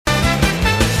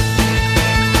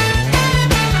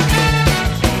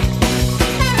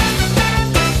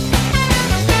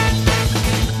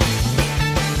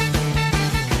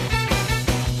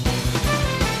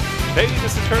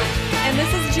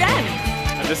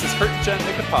this is Hurt Gen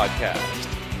Make a Podcast.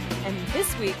 And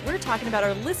this week, we're talking about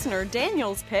our listener,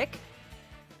 Daniel's pick,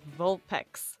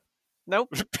 Vulpix.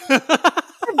 Nope.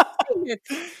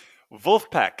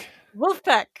 Wolfpack.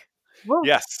 Wolfpack. Wolf.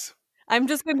 Yes. I'm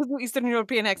just going to do Eastern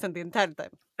European accent the entire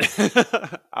time.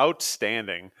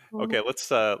 Outstanding. Okay,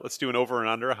 let's do an over and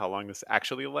under how long this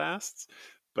actually lasts.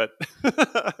 But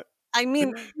I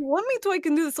mean, if you want me to, I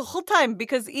can do this the whole time,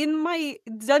 because in my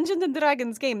Dungeons and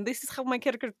Dragons game, this is how my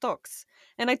character talks.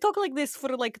 And I talk like this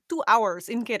for like 2 hours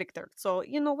in character. So,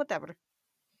 whatever.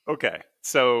 Okay.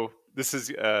 So this is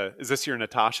this your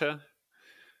Natasha?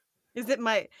 It's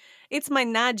my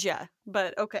Nadja,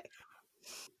 but okay.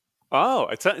 Oh,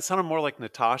 it sounded more like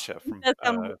Natasha from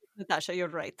Natasha, you're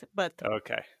right. But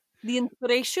okay. the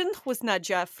inspiration was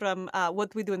Nadja from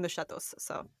What We Do in the Shadows.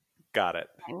 So Got it.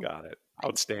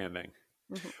 Outstanding.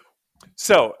 Mm-hmm.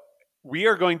 So we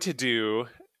are going to do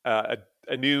a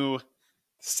new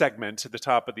segment at the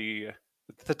top of these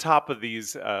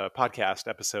podcast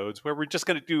episodes, where we're just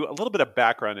going to do a little bit of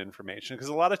background information, because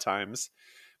a lot of times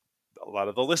a lot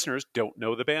of the listeners don't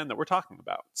know the band that we're talking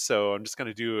about. So I'm just going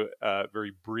to do a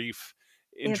very brief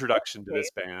introduction to this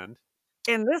band.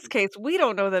 In this case, we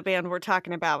don't know the band we're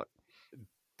talking about.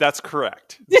 That's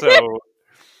correct.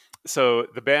 So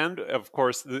the band, of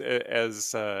course,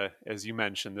 as you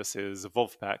mentioned, this is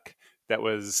Wolfpack. That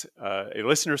was a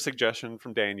listener suggestion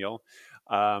from Daniel.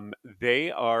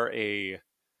 They are a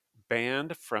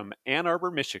band from Ann Arbor,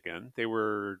 Michigan.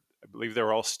 I believe they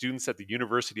were all students at the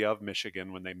University of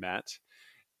Michigan when they met.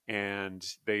 And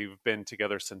they've been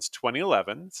together since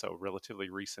 2011, so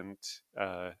relatively recent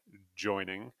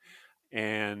joining.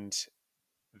 And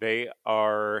they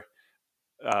are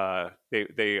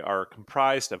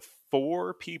comprised of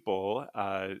 4 people: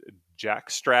 Jack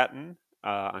Stratton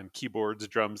on keyboards,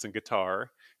 drums, and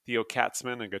guitar; Theo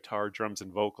Katzman on guitar, drums,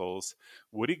 and vocals;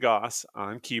 Woody Goss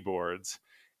on keyboards;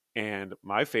 and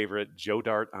my favorite, Joe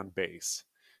Dart on bass,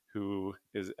 who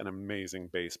is an amazing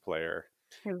bass player.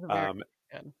 He was very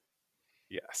good.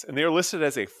 Yes, and they are listed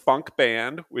as a funk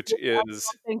band, which is... I don't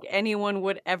think anyone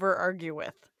would ever argue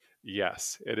with.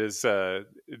 Yes, it is.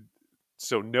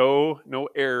 So no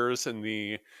errors in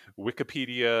the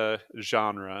Wikipedia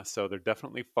genre. So they're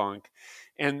definitely funk,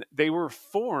 and they were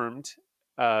formed.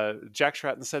 Jack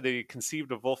Stratton said they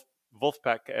conceived of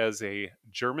Wolfpack as a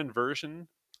German version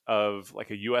of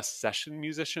like a U.S. session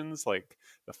musicians, like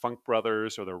the Funk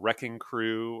Brothers or the Wrecking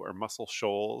Crew or Muscle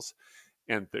Shoals.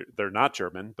 And they're not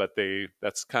German, but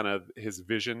that's kind of his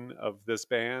vision of this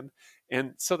band.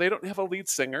 And so they don't have a lead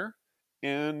singer,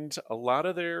 and a lot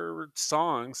of their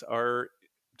songs are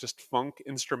just funk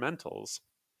instrumentals,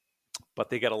 but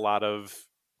they get a lot of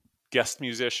guest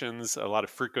musicians, a lot of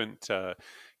frequent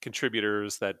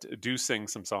contributors that do sing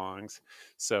some songs.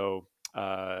 So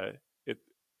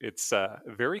it's a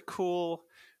very cool,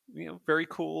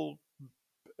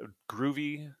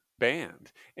 groovy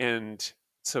band. And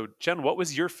so, Jen, what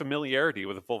was your familiarity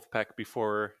with Wolfpack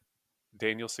before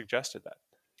Daniel suggested that?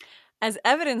 As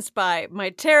evidenced by my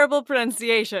terrible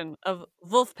pronunciation of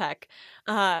Wolfpack,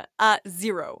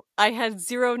 0. I had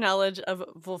 0 knowledge of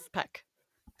Wolfpack.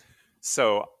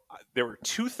 So there were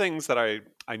 2 things that I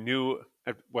knew,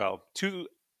 two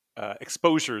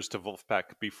exposures to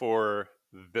Wolfpack before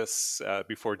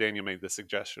Daniel made this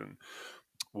suggestion.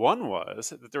 One was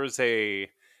that there was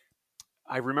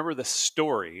I remember the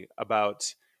story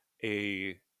about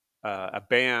a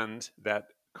band that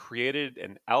created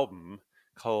an album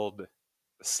called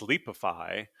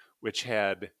Sleepify, which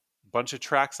had a bunch of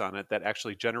tracks on it that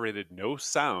actually generated no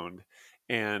sound.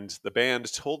 And the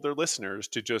band told their listeners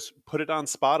to just put it on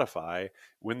Spotify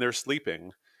when they're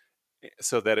sleeping,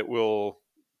 so that it will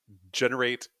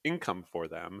generate income for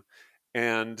them.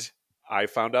 And I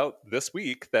found out this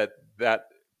week that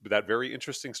very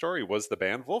interesting story was the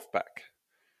band Wolfpack.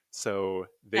 So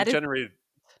they generated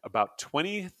about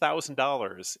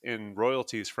 $20,000 in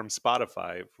royalties from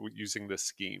Spotify using this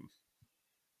scheme.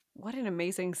 What an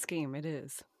amazing scheme it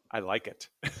is. I like it.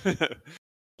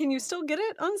 Can you still get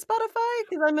it on Spotify?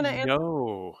 Because I'm going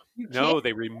to... No,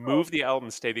 they removed the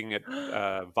album, stating it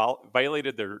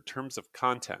violated their terms of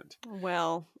content.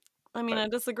 Well, I mean, I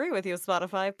disagree with you,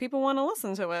 Spotify. People want to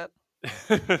listen to it.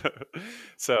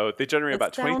 So they generate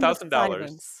about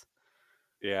 $20,000.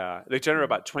 Yeah, they generate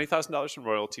about $20,000 from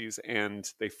royalties,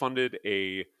 and they funded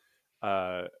a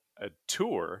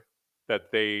tour that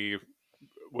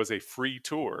was a free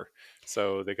tour.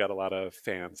 So they got a lot of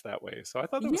fans that way. So I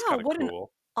thought that was kind of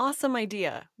cool. Awesome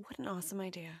idea. What an awesome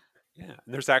idea. Yeah,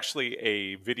 and there's actually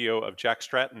a video of Jack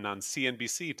Stratton on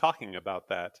CNBC talking about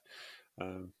that.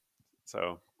 And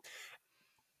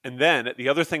then the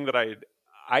other thing that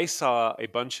I saw a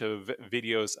bunch of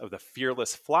videos of the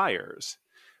Fearless Flyers,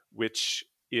 which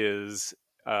is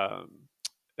um,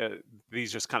 uh,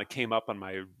 these just kind of came up on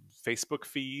my Facebook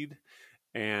feed,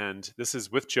 and this is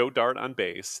with Joe Dart on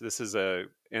bass. This is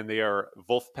and they are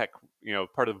Wolfpack,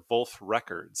 part of Wolf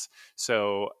Records.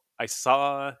 So I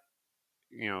saw,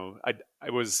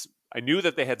 I knew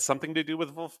that they had something to do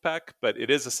with Wolfpack, but it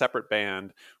is a separate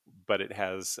band, but it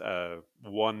has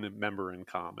one member in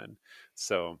common.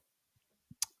 So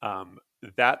um,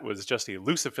 that was just a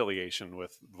loose affiliation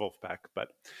with Wolfpack, but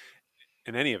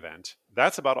in any event,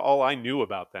 that's about all I knew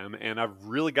about them, and I've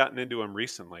really gotten into them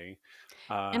recently.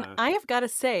 And Uh, I have gotta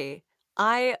say,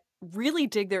 I really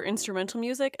dig their instrumental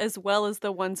music as well as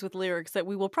the ones with lyrics that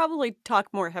we will probably talk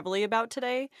more heavily about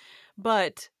today.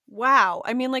 But wow,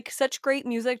 I mean, like such great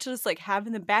music to just like have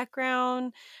in the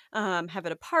background, have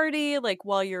at a party, like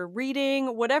while you're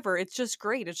reading, whatever. It's just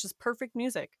great. It's just perfect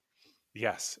music.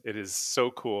 yes, it is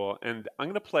so cool, and I'm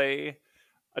gonna play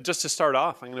just to start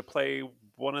off. I'm gonna play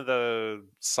one of the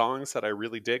songs that I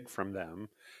really dig from them.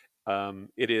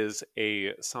 It is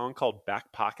a song called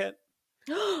 "Back Pocket."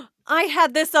 I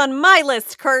had this on my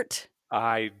list, Kurt.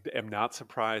 I am not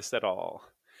surprised at all.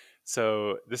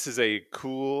 So this is a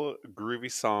cool,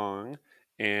 groovy song,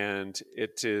 and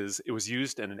it was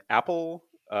used in an Apple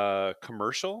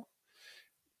commercial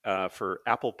for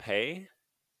Apple Pay,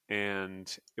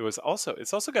 and it's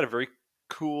also got a very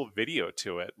cool video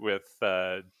to it with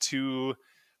two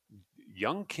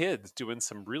young kids doing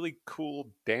some really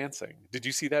cool dancing. Did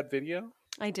you see that video?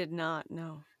 I did not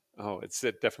know. Oh, it's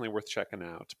definitely worth checking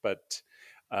out. But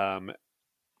I'm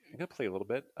gonna play a little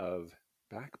bit of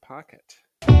Back Pocket.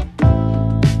 Do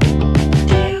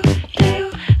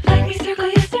you like me? Circle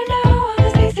yes or no on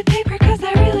this piece of paper, 'cause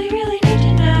I really, really need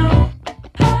to know.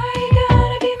 Are you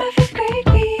gonna be my fifth grade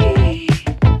week?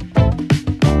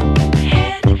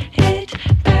 Hand it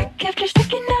back after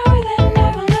second hour, then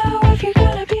I will know if you're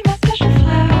gonna be my special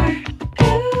flower.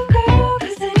 Ooh, girl,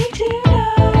 'cause I need to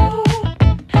know.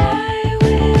 I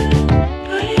will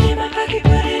put it in my pocket,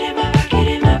 put it in my pocket,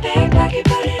 in my back pocket,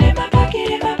 put it in my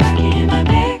pocket, in my pocket, in my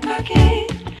back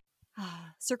pocket.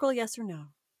 Circle yes or no.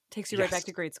 Takes you right back Yes.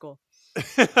 to grade school.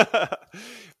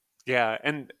 Yeah,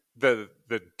 and the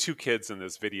two kids in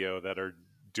this video that are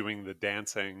doing the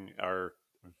dancing are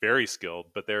very skilled,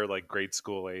 but they're like grade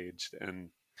school aged, and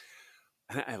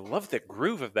I love the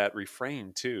groove of that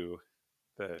refrain too.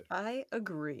 The I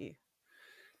agree.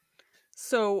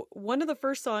 So, one of the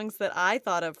first songs that I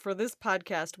thought of for this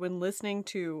podcast when listening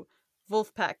to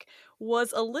Wolfpack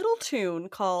was a little tune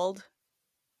called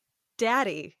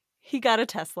Daddy, He Got a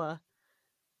Tesla.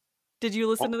 Did you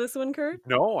listen to this one, Kurt?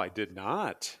 No, I did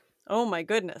not. Oh my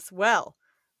goodness. Well,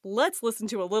 let's listen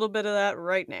to a little bit of that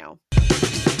right now.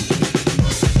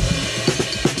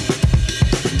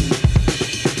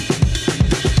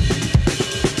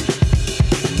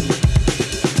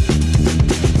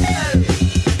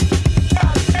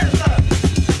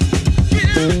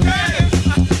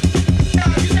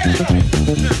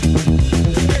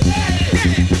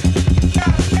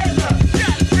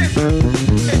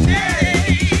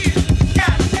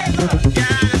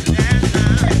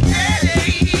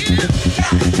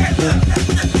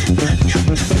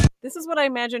 This is what I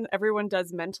imagine everyone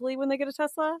does mentally when they get a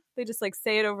Tesla. They just like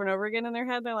say it over and over again in their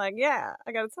head. They're like, "Yeah,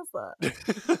 I got a Tesla.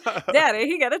 Daddy,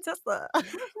 he got a Tesla."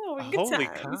 Oh, good Holy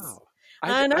times. cow!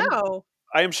 I know.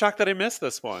 I am shocked that I missed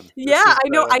this one. Yeah, I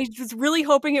know. I was really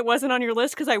hoping it wasn't on your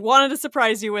list because I wanted to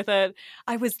surprise you with it.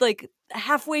 I was like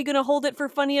halfway gonna hold it for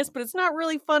funniest, but it's not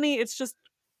really funny. It's just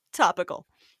topical.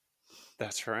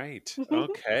 That's right.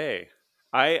 Okay.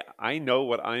 I know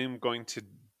what I'm going to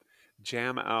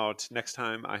jam out next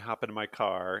time I hop into my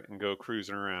car and go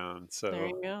cruising around. There So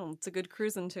you go. It's a good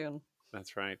cruising tune.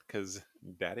 that's right, because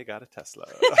Daddy got a Tesla.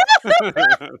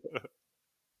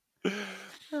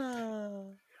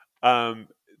 um.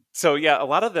 So yeah,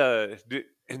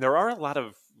 and there are a lot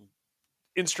of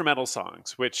instrumental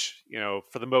songs, which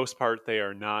for the most part they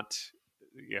are not,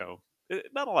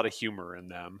 not a lot of humor in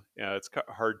them. It's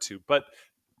hard to, but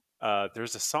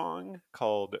there's a song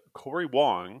called Corey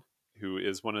Wong, who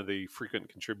is one of the frequent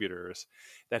contributors,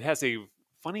 that has a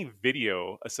funny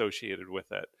video associated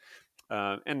with it.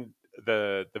 And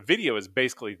the video is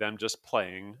basically them just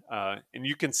playing, and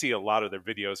you can see a lot of their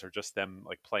videos are just them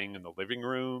like playing in the living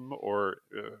room, or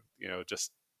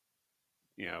just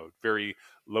very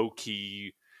low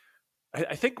key.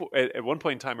 I think at one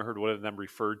point in time I heard one of them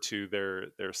referred to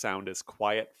their sound as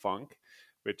quiet funk,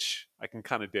 which I can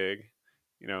kind of dig,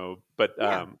 but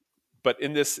Yeah. but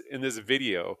in this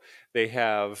video they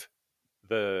have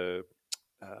the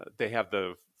they have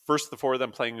the first the four of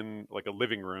them playing in like a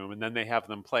living room, and then they have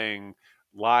them playing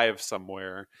live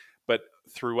somewhere, but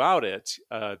throughout it,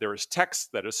 there is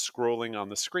text that is scrolling on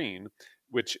the screen,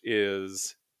 which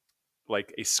is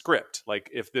like a script. Like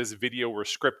if this video were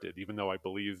scripted, even though I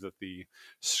believe that the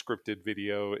scripted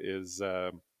video is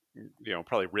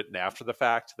probably written after the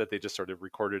fact, that they just sort of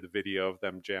recorded a video of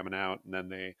them jamming out, and then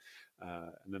they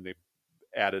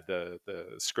added the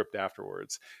script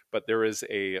afterwards. But there is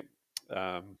a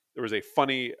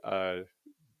funny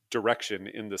direction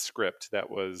in the script that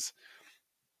was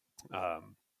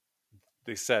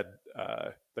they said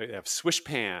they have Swish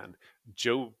Pan,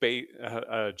 Joe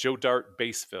Dart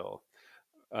bass fill,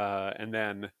 and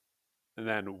then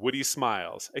Woody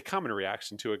smiles, a common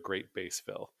reaction to a great bass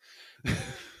fill.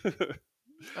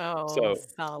 Oh, So,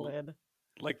 solid.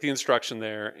 like the instruction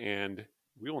there, and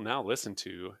we will now listen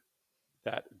to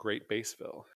that great bass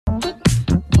fill.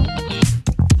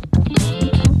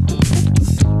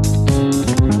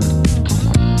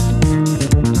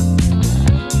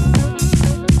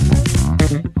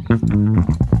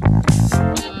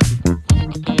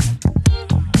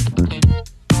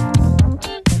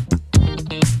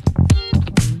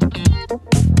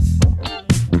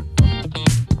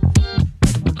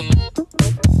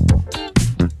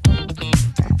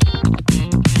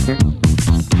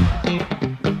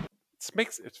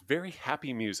 It's very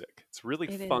happy music. It's really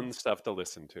It fun is. stuff to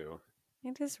listen to.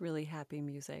 It is really happy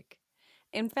music.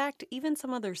 In fact, even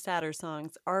some other sadder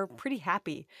songs are pretty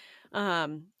happy.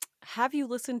 Have you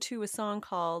listened to a song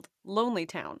called Lonely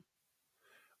Town?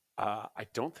 I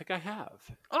don't think I have.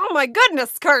 Oh my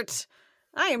goodness, Kurt!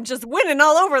 I am just winning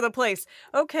all over the place.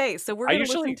 Okay, so we're I going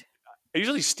to listen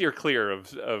usually steer clear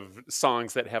of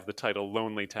songs that have the title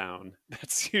Lonely Town.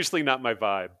 That's usually not my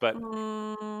vibe, but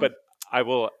I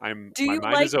will. Do My you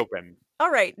mind is open. All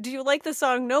right, do you like the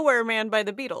song Nowhere Man by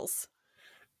the Beatles?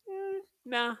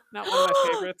 Nah, not one of my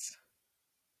favorites.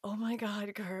 Oh my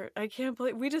god, Kurt. I can't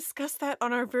believe we discussed that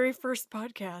on our very first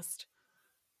podcast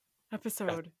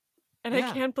episode. And yeah.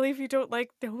 I can't believe you don't like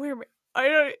Nowhere Man.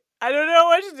 I don't know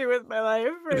what to do with my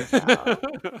life right now.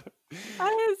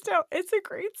 I just don't. It's a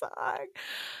great song.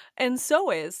 And so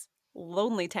is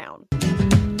Lonely Town.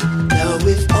 Now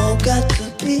we've all got to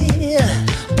be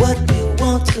what we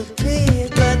want to be,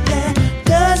 but that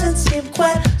doesn't seem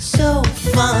quite so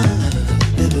fun.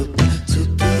 To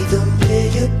be the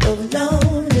mayor of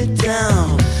Lonely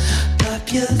Town,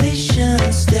 population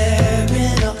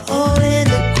staring a hole in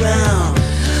the ground.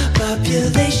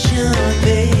 Population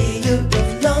mayor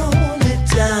of Lonely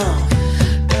Town,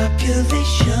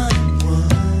 population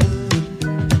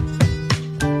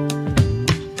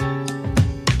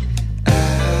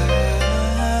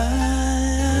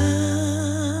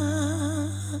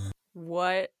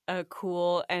What a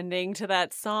cool ending to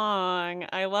that song.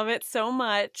 I love it so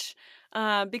much.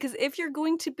 Because if you're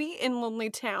going to be in Lonely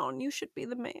Town, you should be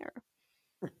the mayor.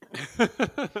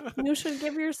 You should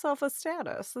give yourself a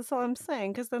status. That's all I'm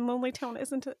saying. Because then Lonely Town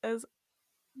isn't as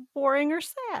boring or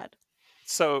sad.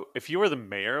 So, if you were the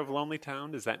mayor of Lonely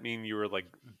Town, does that mean you were like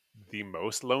the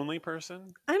most lonely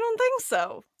person? I don't think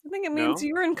so. I think it means No?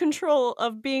 you're in control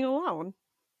of being alone.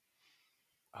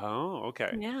 Oh,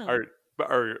 okay. Yeah.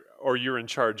 Or you're in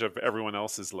charge of everyone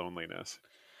else's loneliness.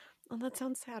 Oh, that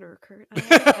sounds sadder, Kurt. I like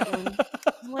that one.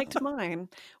 I liked mine,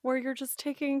 where you're just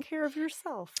taking care of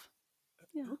yourself.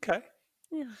 Yeah. Okay.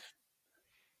 Yeah.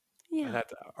 Yeah.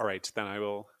 All right. Then I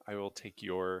will take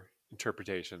your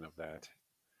interpretation of that.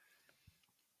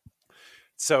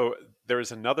 So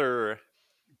there's another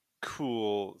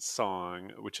cool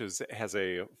song which has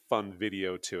a fun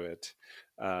video to it.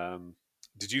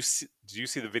 Did you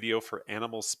see the video for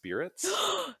Animal Spirits?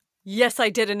 Yes, I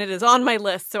did, and it is on my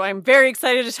list, so I'm very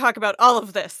excited to talk about all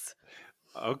of this.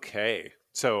 Okay.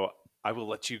 So I will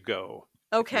let you go.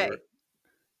 Okay.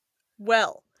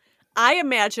 Well, I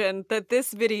imagine that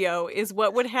this video is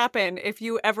what would happen if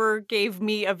you ever gave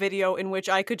me a video in which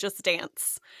I could just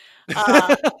dance.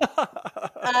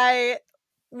 I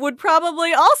would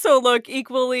probably also look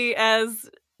equally as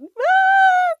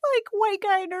like white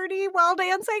guy nerdy while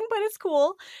dancing, but it's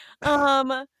cool.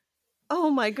 Oh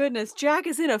my goodness, Jack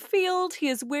is in a field. He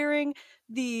is wearing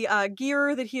the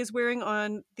gear that he is wearing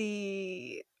on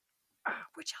the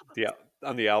which album? Yeah,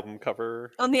 on the album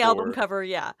cover. On the album cover,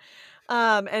 yeah.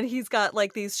 And he's got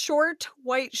like these short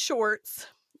white shorts,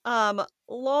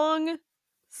 long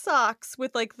socks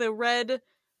with like the red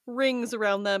rings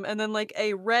around them, and then like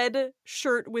a red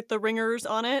shirt with the ringers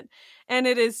on it. And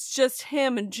it is just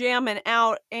him jamming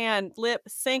out and lip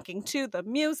syncing to the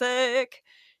music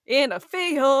in a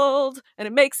field, and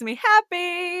it makes me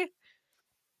happy.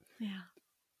 Yeah.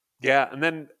 Yeah, and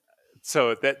then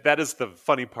so that is the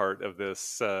funny part of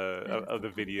this of the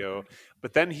video.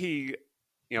 But then he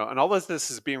and all of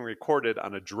this is being recorded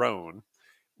on a drone,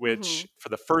 which for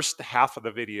the first half of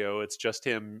the video, it's just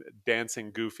him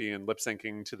dancing goofy and lip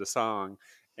syncing to the song.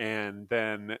 And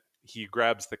then he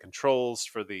grabs the controls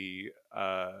for the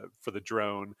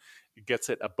drone, gets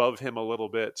it above him a little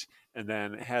bit, and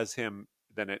then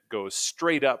then it goes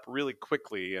straight up really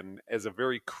quickly and as a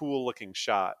very cool looking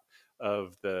shot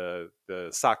of the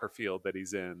soccer field that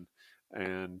he's in.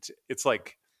 And it's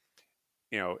like,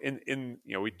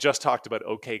 we just talked about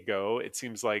OK Go. It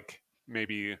seems like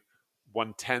maybe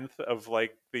 1/10 of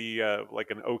like the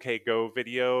like an OK Go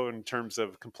video in terms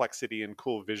of complexity and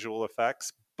cool visual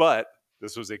effects, but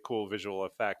this was a cool visual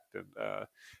effect, and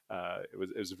it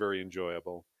was very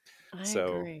enjoyable. I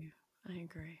So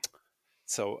agree.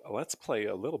 so let's play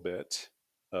a little bit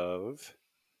of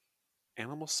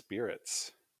Animal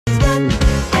Spirits.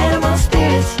 Animal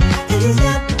spirits,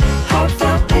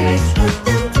 heartfelt lyrics. Put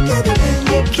them together and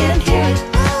you can hear it.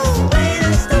 Oh, way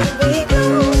the story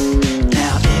goes.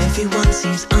 Now everyone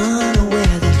seems unaware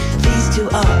that these two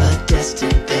are a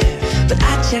destined pair. But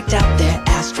I checked out their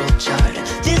astral chart.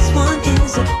 This one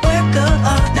is a work of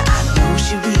art. Now I know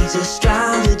she reads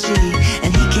astrology,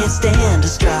 and he can't stand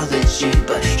astrology,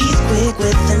 but he's quick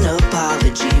with an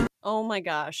apology. Oh my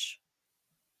gosh.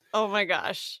 Oh my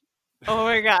gosh. Oh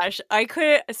my gosh. I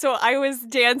was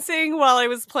dancing while I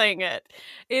was playing it.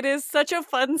 It is such a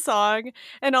fun song.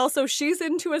 And also she's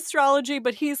into astrology,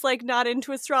 but he's like not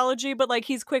into astrology, but like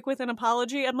he's quick with an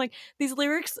apology. I'm like, these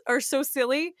lyrics are so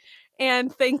silly.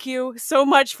 And thank you so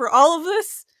much for all of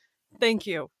this. Thank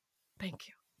you. Thank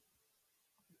you.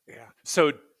 Yeah.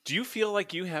 So do you feel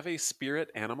like you have a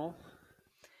spirit animal?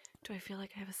 Do I feel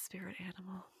like I have a spirit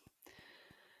animal?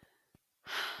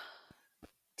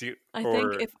 Do you, I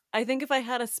or, think if I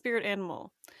had a spirit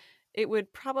animal, it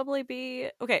would probably be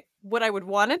what I would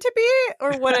want it to be,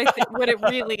 or what what it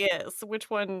really is. Which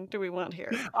one do we want here?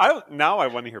 now I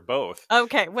want to hear both.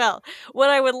 Okay, well,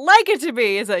 what I would like it to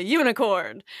be is a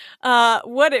unicorn.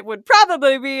 What it would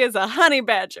probably be is a honey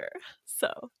badger.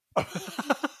 So.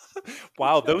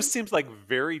 Wow, those seems like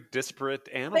very disparate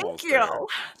animals. Thank you.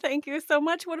 Thank you so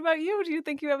much. What about you? Do you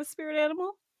think you have a spirit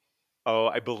animal? Oh,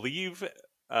 I believe.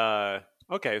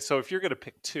 Okay, so if you're gonna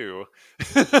pick two,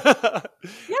 Yeah.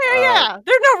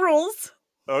 There are no rules.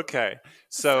 Okay,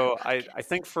 so I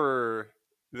think for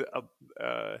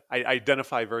I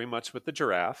identify very much with the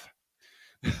giraffe.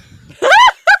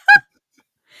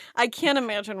 I can't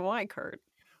imagine why, Kurt.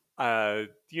 They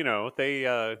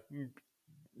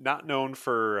not known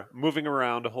for moving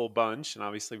around a whole bunch, and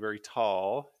obviously very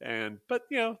tall, but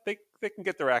they can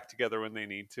get their act together when they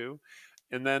need to,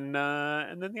 and then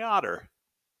the otter,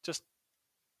 just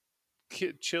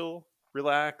chill,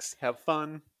 relax, have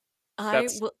fun.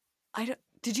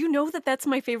 Did you know that that's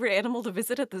my favorite animal to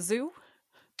visit at the zoo?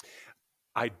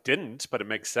 I didn't, but it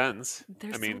makes sense.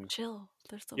 They're so chill.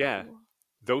 They're so cool.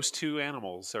 Those two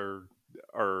animals are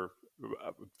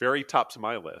very tops of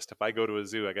my list. If I go to a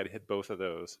zoo, I got to hit both of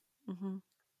those. Mm-hmm.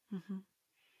 Mm-hmm.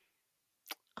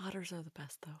 Otters are the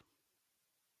best, though.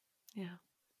 Yeah.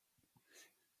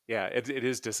 Yeah, it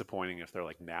is disappointing if they're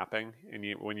like napping, and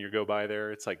when you go by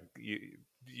there, it's like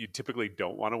you typically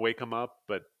don't want to wake them up,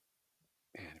 but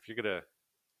man, if you're gonna,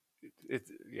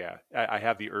 I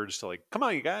have the urge to like, come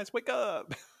on, you guys, wake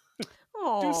up,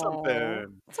 do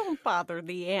something. Don't bother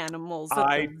the animals.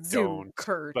 I the zoo, don't,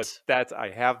 Kurt. but I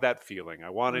have that feeling. I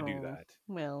want to do that.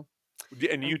 Well,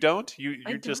 and you don't.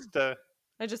 I just. I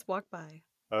just walk by.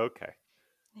 Okay.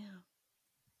 Yeah.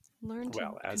 Learn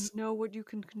to as know what you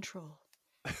can control.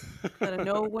 Gotta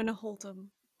know when to hold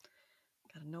them.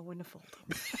 Gotta know when to fold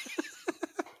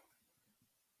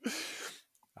them.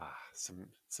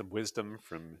 Some wisdom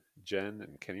from Jen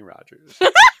and Kenny Rogers.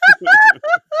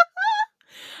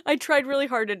 I tried really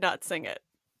hard to not sing it.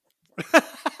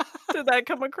 Did that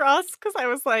come across? Because I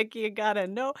was like, you gotta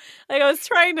know. Like, I was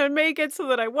trying to make it so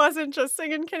that I wasn't just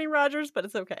singing Kenny Rogers, but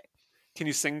it's okay. Can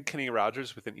you sing Kenny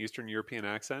Rogers with an Eastern European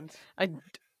accent? I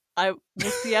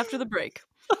will see after the break.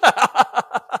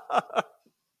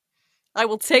 I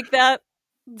will take that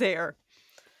there.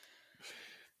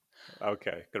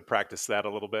 Okay, gonna practice that a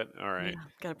little bit. All right, yeah,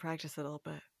 gotta practice it a little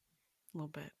bit.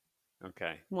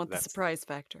 Okay, want the surprise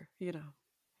factor,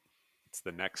 It's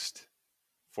the next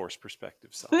Forced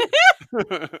Perspective song.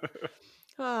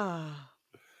 Well,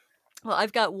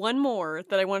 I've got one more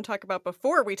that I want to talk about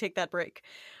before we take that break.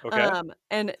 Okay.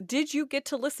 And did you get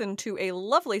to listen to a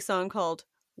lovely song called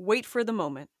 "Wait for the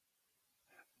Moment"?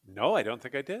 No, I don't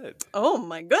think I did. Oh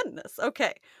my goodness.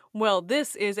 Okay. Well,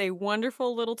 this is a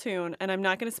wonderful little tune, and I'm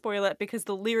not going to spoil it because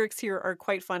the lyrics here are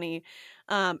quite funny.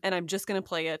 And I'm just going to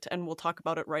play it, and we'll talk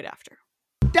about it right after.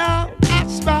 Down,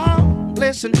 small.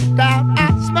 listen down I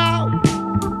smile.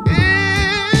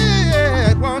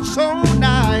 It was so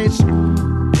nice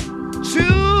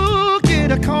to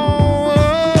get a call.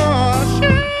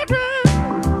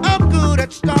 Children, I'm good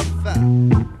at stuff,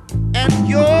 and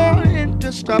you're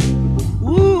into stuff.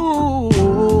 Ooh,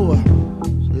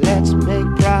 let's make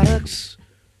products.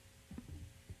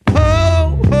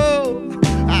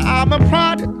 I'm a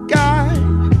product guy,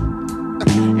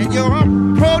 and you're a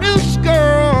produce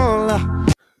girl.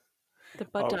 The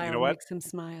butt Oh, you dial know what? makes him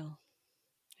smile.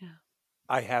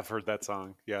 I have heard that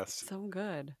song. Yes. So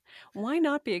good. Why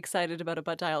not be excited about a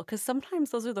butt dial? Because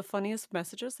sometimes those are the funniest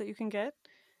messages that you can get.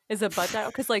 Is a butt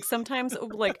dial? Because sometimes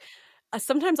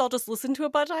sometimes I'll just listen to a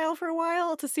butt dial for a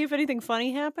while to see if anything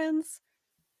funny happens,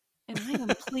 and I am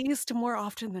pleased more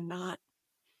often than not.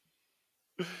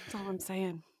 That's all I'm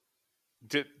saying.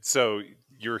 So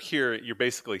you're here. You're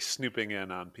basically snooping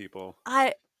in on people.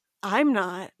 I'm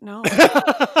not. No.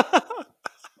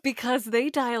 Because they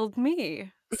dialed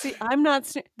me. See, I'm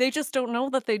not. They just don't know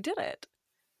that they did it.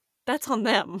 That's on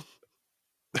them.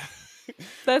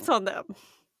 That's on them.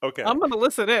 Okay. I'm going to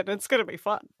listen in. It's going to be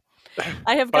fun.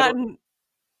 I have By the- gotten.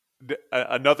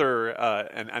 Another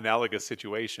an analogous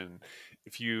situation.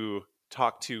 If you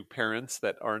talk to parents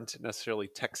that aren't necessarily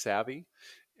tech savvy,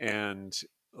 and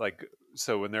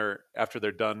so when after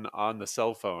they're done on the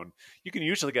cell phone, you can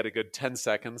usually get a good 10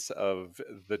 seconds of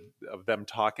them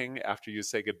talking after you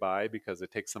say goodbye, because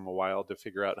it takes them a while to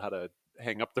figure out how to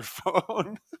hang up their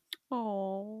phone.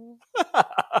 Oh,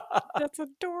 that's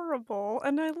adorable.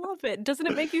 And I love it. Doesn't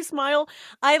it make you smile?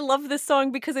 I love this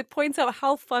song because it points out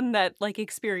how fun that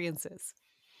experience is.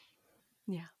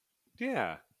 Yeah.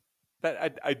 Yeah.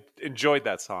 That I enjoyed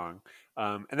that song.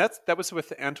 And that was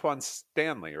with Antoine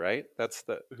Stanley, right? That's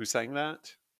who sang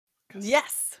that?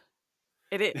 Yes,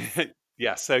 it is.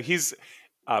 Yeah, so he's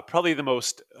probably the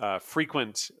most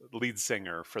frequent lead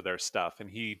singer for their stuff, and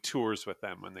he tours with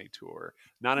them when they tour.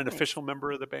 Not an Nice. official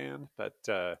member of the band, but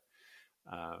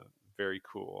very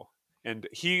cool. And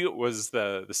he was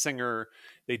the singer.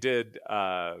 They did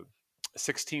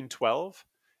 1612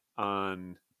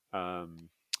 on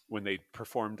when they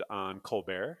performed on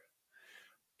Colbert,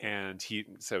 and he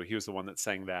was the one that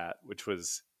sang that, which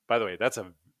was, by the way, that's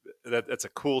a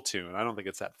cool tune. I don't think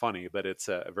it's that funny, but it's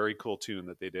a very cool tune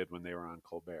that they did when they were on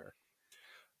Colbert.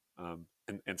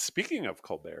 And speaking of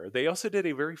Colbert, they also did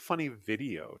a very funny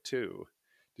video too.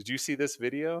 Did you see this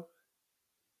video?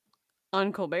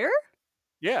 On Colbert?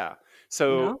 Yeah.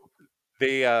 So No.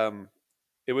 they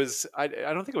it was I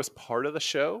don't think it was part of the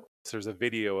show. So there's a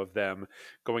video of them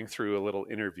going through a little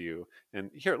interview.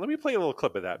 And here, let me play a little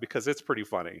clip of that because it's pretty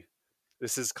funny.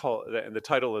 This is called, and the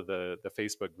title of the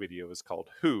Facebook video is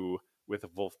called "Who" with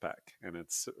Wolfpack, and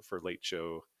it's for Late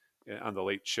Show on the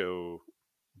Late Show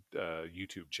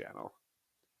YouTube channel.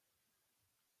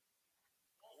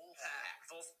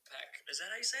 Wolfpack. Is that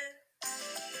how you say it?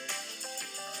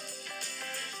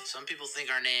 Some people think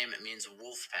our name means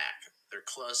Wolfpack. They're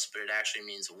close, but it actually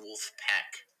means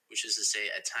Wolfpack, which is to say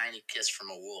a tiny kiss from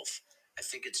a wolf. I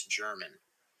think it's German.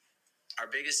 Our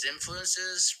biggest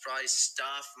influences, probably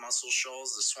Stuff, Muscle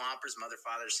Shoals, The Swampers, Mother,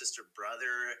 Father, Sister,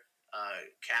 Brother,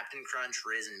 Captain Crunch,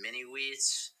 Raisin Mini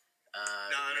Wheats,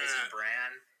 Raisin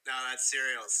Bran. No, that's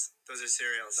cereals. Those are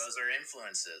cereals. Those are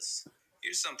influences.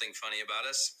 Here's something funny about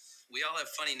us. We all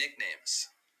have funny nicknames.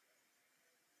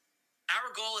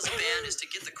 Our goal as a band is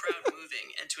to get the crowd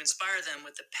moving and to inspire them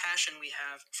with the passion we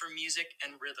have for music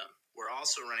and rhythm. We're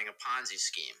also running a Ponzi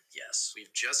scheme. Yes, we've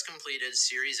just completed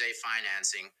Series A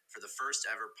financing for the first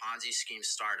ever Ponzi scheme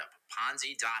startup,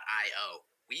 Ponzi.io.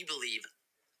 We believe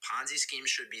Ponzi schemes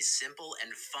should be simple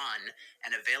and fun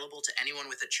and available to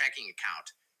anyone with a checking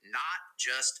account, not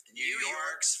just New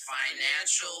York's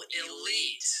financial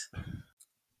elite.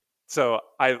 So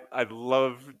I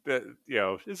love that,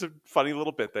 it's a funny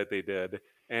little bit that they did.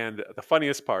 And the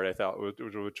funniest part I thought,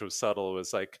 which was subtle,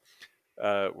 was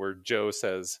where Joe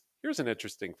says, "Here's an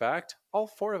interesting fact. All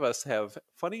four of us have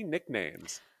funny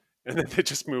nicknames." And then they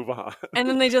just move on. And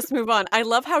then they just move on. I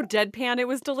love how deadpan it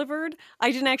was delivered.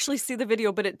 I didn't actually see the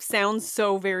video, but it sounds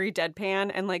so very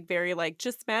deadpan and very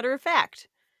just matter of fact.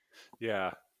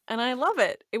 Yeah. And I love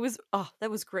it. It was,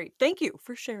 that was great. Thank you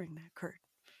for sharing that, Kurt.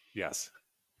 Yes.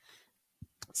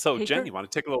 So, Hey, Jen, Kurt. you want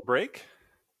to take a little break?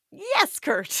 Yes,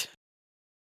 Kurt.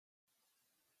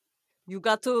 You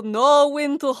got to know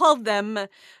when to hold them,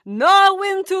 know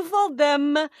when to fold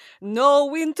them, know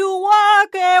when to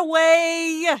walk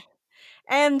away.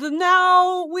 And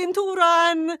now,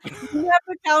 Winturan,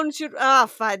 never count your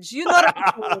fudge. You know what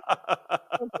I'm saying.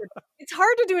 It's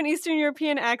hard to do an Eastern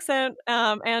European accent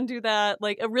and do that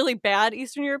like a really bad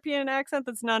Eastern European accent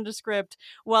that's nondescript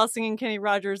while singing Kenny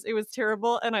Rogers. It was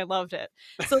terrible, and I loved it.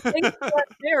 So thanks for that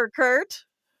there, Kurt.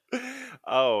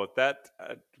 Oh, that.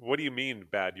 What do you mean,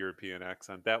 bad European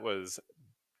accent? That was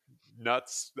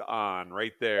nuts on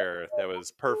right there. That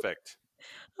was perfect.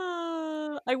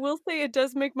 I will say it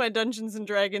does make my Dungeons and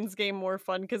Dragons game more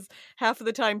fun because half of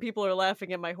the time people are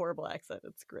laughing at my horrible accent.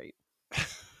 It's great.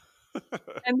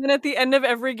 And then at the end of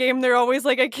every game, they're always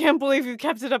like, I can't believe you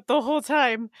kept it up the whole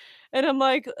time. And I'm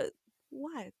like,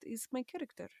 what? It's my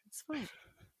character. It's fine.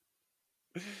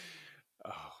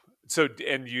 Oh, so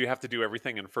and you have to do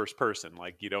everything in first person.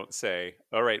 Like you don't say,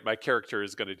 "All right, my character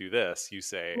is going to do this." You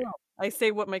say, No, I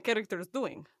say what my character is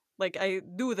doing. Like I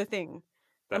do the thing.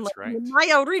 I'm "That's like, right."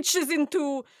 Maya reaches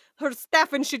into her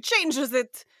staff and she changes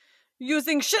it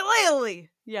using shillelagh.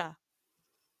 Yeah.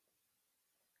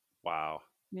 Wow.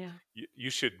 Yeah. You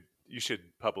should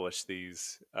publish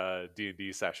these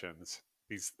D&D sessions.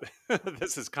 These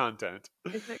this is content.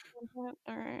 Is it content?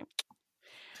 All right.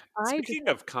 Speaking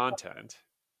of content,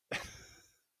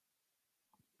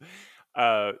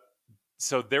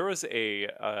 so there was a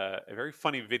very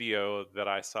funny video that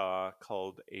I saw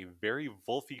called "A Very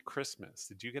Wolfy Christmas."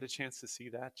 Did you get a chance to see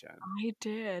that, Jen? I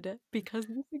did because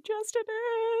you suggested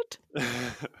it.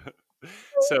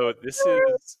 So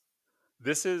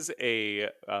this is a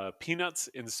Peanuts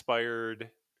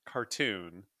inspired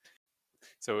cartoon.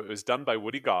 So it was done by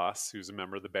Woody Goss, who's a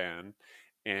member of the band,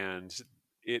 and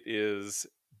it is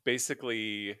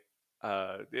basically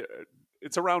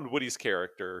it's around Woody's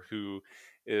character who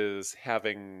is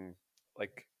having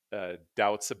like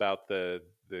doubts about the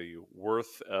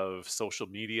worth of social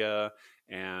media,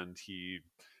 and he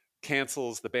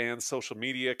cancels the band's social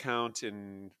media account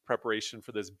in preparation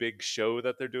for this big show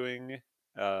that they're doing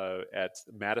at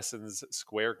Madison's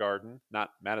Square Garden.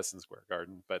 Not Madison Square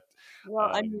Garden, but Well,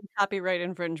 I mean copyright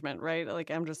infringement, right? Like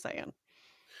I'm just saying.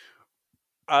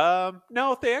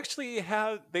 no, they actually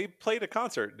they played a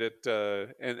concert at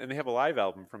and they have a live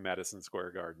album from Madison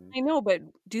Square Garden. I know, but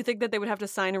do you think that they would have to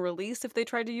sign a release if they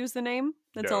tried to use the name?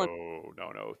 That's all.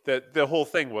 No. The whole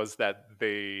thing was that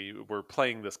they were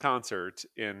playing this concert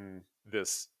in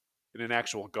an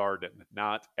actual garden,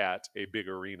 not at a big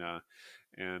arena,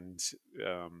 and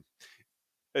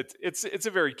it's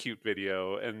a very cute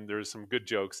video, and there's some good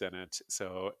jokes in it,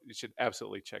 so you should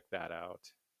absolutely check that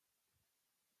out.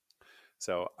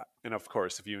 So, and of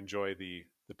course, if you enjoy the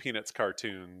Peanuts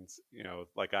cartoons,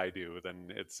 like I do,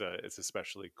 then it's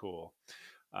especially cool.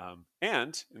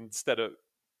 And instead of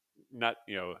not,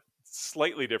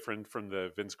 slightly different from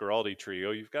the Vince Guaraldi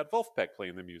trio, you've got Wolfpack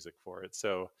playing the music for it.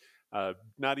 So,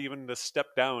 not even a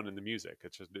step down in the music.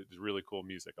 It's really cool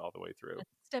music all the way through.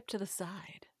 Step to the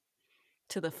side,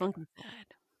 to the funky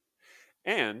side.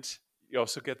 And you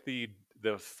also get the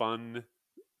fun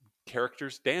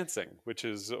characters dancing, which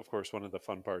is of course one of the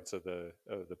fun parts of the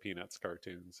Peanuts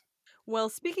cartoons. Well,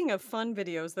 speaking of fun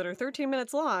videos that are 13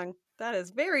 minutes long, that is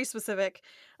very specific.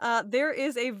 There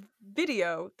is a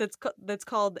video that's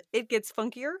called "It Gets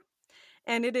Funkier,"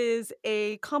 and it is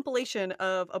a compilation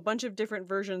of a bunch of different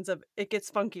versions of "It Gets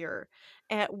Funkier,"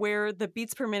 where the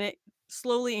beats per minute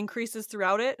slowly increases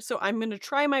throughout it. So I'm going to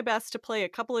try my best to play a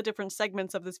couple of different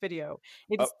segments of this video.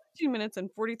 It's 2 minutes and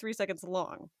 43 seconds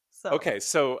long. So. Okay,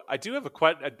 so I do have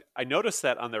I noticed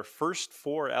that on their first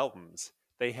 4 albums,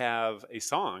 they have a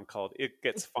song called "It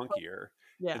Gets Funkier,"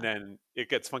 and then "It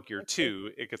Gets Funkier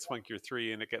 2," "It Gets Funkier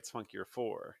 3," and "It Gets Funkier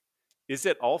 4." Is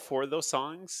it all 4 of those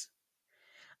songs?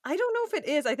 I don't know if it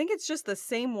is. I think it's just the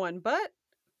same one, but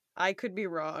I could be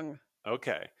wrong.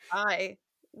 Okay. I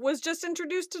was just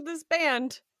introduced to this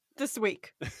band this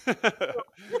week. So,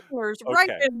 listeners, write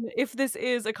in if this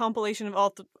is a compilation of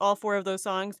all 4 of those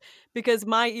songs, because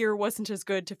my ear wasn't as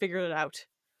good to figure it out.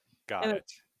 Got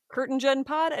it.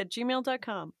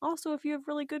 curtaingenpod@gmail.com. Also, if you have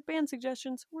really good band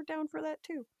suggestions, we're down for that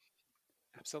too.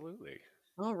 Absolutely.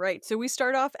 All right, so we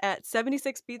start off at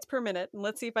 76 beats per minute, and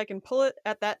let's see if I can pull it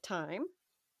at that time.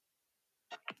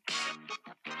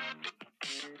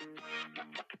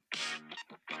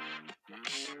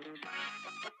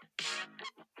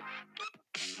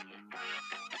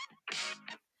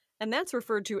 And that's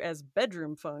referred to as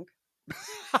bedroom funk.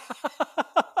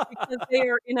 Because they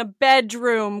are in a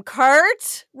bedroom,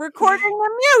 Kurt, recording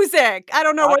the music. I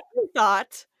don't know what you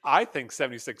thought. I think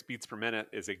 76 beats per minute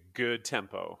is a good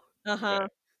tempo. Uh-huh.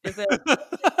 Is it?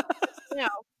 Now,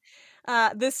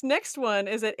 this next one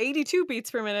is at 82 beats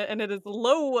per minute, and it is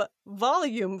low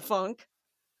volume funk.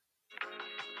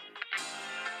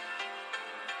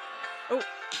 Oh,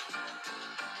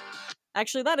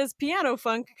 Actually, that is piano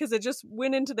funk because it just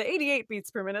went into the 88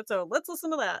 beats per minute. So let's listen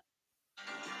to that.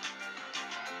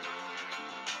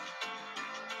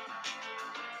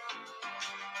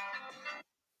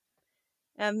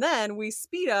 And then we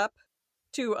speed up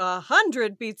to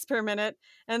 100 beats per minute.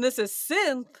 And this is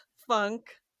synth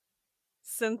funk.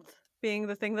 Synth being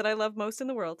the thing that I love most in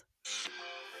the world.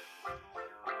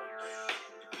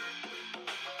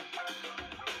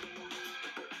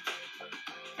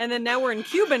 And then now we're in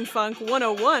Cuban funk,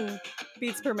 101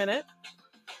 beats per minute.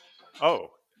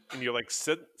 Oh, and you like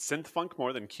synth funk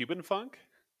more than Cuban funk?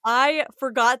 I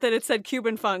forgot that it said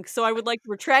Cuban funk, so I would like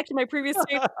to retract my previous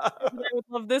statement. I would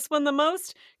love this one the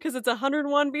most because it's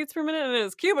 101 beats per minute and it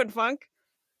is Cuban funk.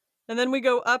 And then we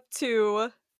go up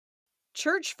to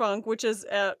church funk, which is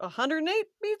at 108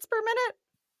 beats per minute.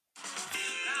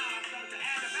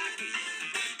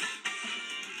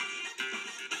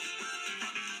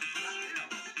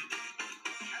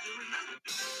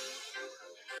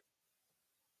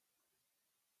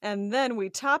 And then we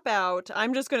top out.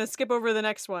 I'm just going to skip over the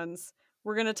next ones.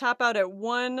 We're going to top out at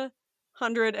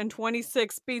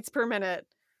 126 beats per minute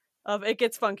of It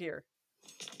Gets Funkier.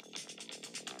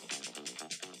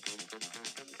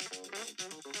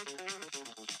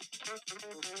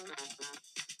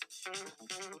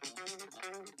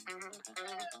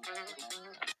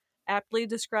 Aptly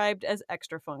described as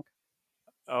extra funk.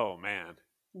 Oh, man.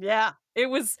 Yeah,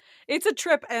 it's a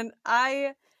trip, and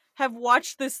I have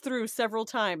watched this through several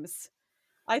times.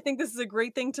 I think this is a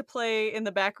great thing to play in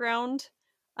the background.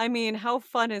 I mean, how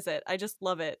fun is it? I just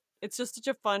love it. It's just such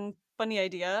a funny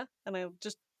idea, and I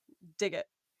just dig it.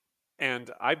 And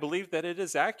I believe that it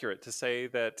is accurate to say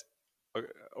that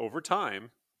over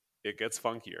time, it gets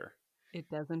funkier. It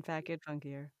does, in fact, get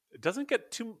funkier. It doesn't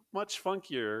get too much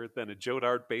funkier than a Joe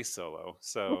Dart bass solo.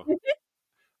 So,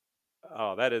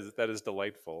 oh, that is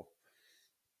delightful.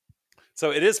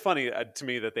 So it is funny to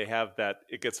me that they have that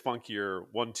It Gets Funkier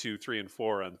 1, 2, 3, and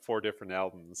 4 on 4 different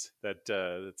albums. That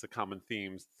it's a common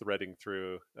theme threading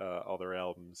through all their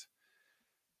albums.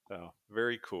 So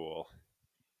very cool.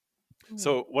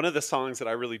 So one of the songs that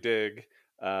I really dig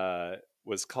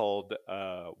was called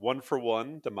 "One for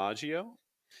One" DiMaggio.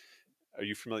 Are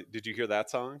you familiar? Did you hear that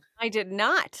song? I did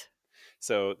not.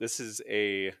 So this is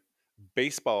a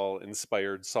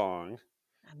baseball-inspired song.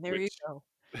 And there you go.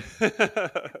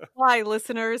 Why,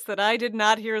 listeners, that I did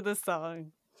not hear this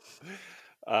song.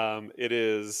 It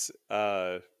is.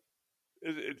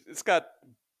 It's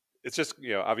just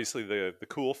obviously the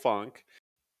cool funk.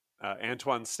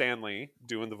 Antoine Stanley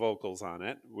doing the vocals on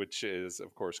it, which is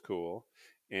of course cool,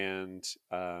 and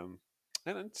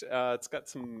it's got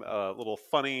some little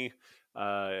funny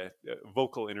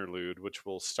vocal interlude, which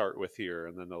we'll start with here,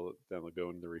 and then they'll go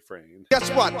into the refrain.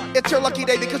 Guess what? It's your lucky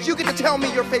day because you get to tell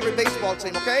me your favorite baseball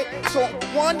team, okay? So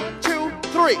 1, 2,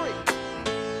 3.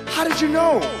 How did you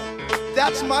know?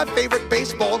 That's my favorite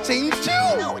baseball team too.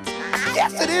 No, it's not.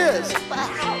 Yes, it is.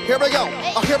 Here we go.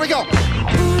 Oh, here we go.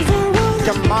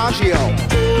 DiMaggio.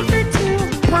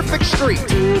 Perfect Street.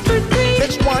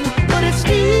 It's one, but it's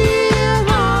still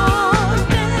on.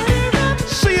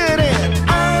 See it in.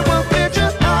 I will pitch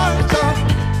it out to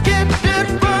get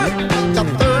it right. The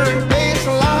third base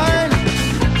line.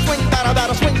 Swing,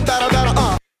 batter, swing,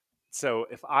 batter. So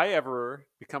if I ever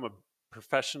become a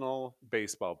professional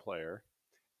baseball player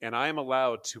and I am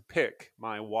allowed to pick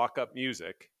my walk-up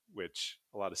music, which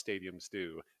a lot of stadiums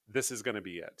do, this is going to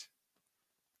be it.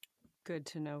 Good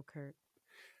to know, Kurt.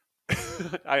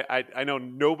 I know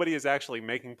nobody is actually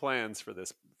making plans for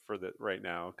this right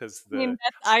now because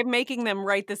I'm making them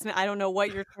right this minute. I don't know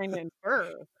what you're trying to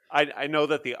infer. I know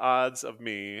that the odds of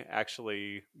me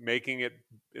actually making it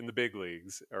in the big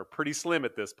leagues are pretty slim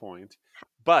at this point,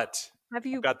 but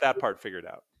I've got that part figured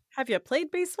out. Have you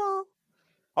played baseball?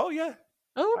 Oh yeah.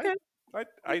 Oh, okay.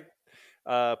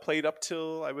 I played up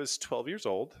till I was 12 years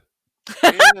old.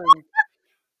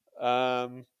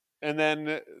 And then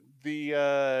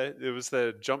it was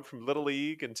the jump from Little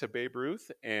League into Babe Ruth,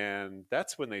 and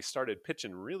that's when they started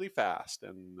pitching really fast,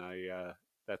 and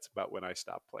that's about when I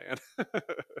stopped playing.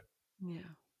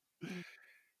 Yeah.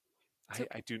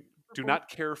 I do not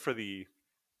care for the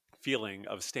feeling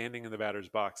of standing in the batter's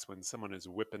box when someone is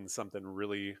whipping something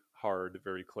really hard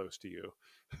very close to you.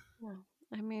 Yeah.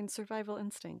 I mean, survival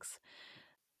instincts.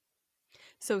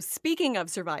 So speaking of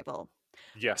survival.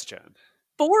 Yes, Jen.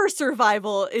 For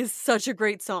Survival is such a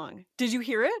great song. Did you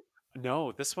hear it?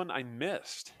 No, this one I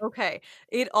missed. Okay.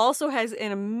 It also has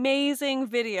an amazing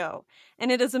video.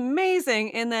 And it is amazing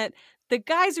in that the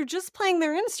guys are just playing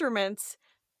their instruments,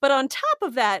 but on top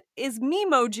of that is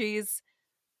memojis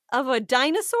of a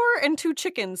dinosaur and 2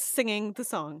 chickens singing the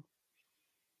song.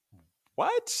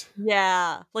 What?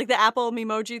 Yeah, like the Apple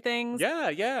Memoji things. Yeah,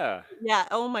 yeah. Yeah,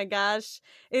 oh my gosh.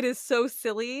 It is so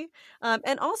silly.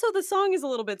 And also the song is a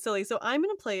little bit silly, so I'm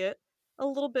gonna play it a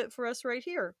little bit for us right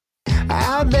here.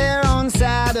 Out there on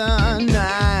Saturn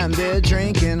 9, they're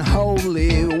drinking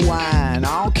holy wine.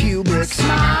 All Kubrick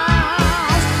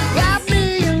smiles got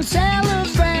me in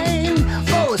cellophane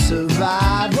for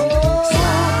survival.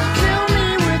 Fill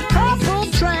me with purple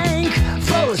drink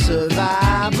for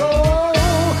survival.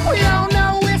 We all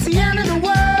know it's the end of the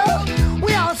world.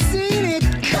 We all seen it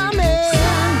coming.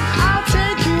 I'll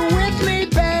take you with me,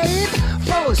 babe,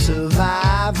 for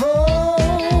survival.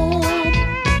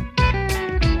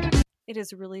 It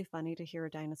is really funny to hear a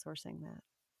dinosaur sing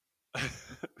that.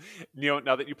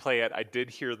 Now that you play it, I did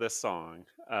hear this song,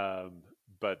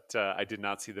 but I did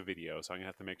not see the video, so I'm gonna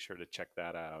have to make sure to check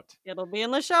that out. It'll be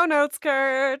in the show notes,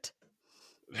 Kurt.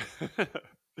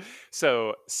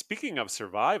 So, speaking of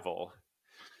survival,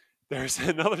 there's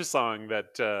another song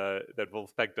that that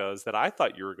Wolfpack does that I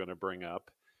thought you were going to bring up,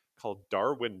 called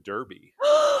Darwin Derby.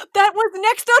 That was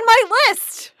next on my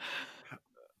list.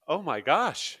 Oh my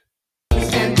gosh!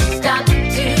 Start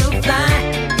to fly.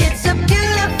 It's a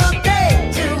beautiful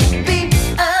day to be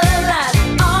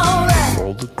alive. All right.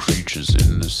 All the creatures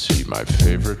in the sea, my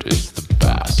favorite is the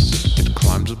bass. It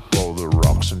climbs up all the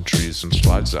rocks and trees and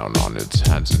slides down on its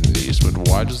hands and knees. But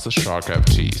why does the shark have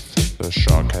teeth? The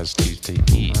shark has teeth to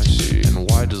eat. I see. And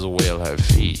why does a whale have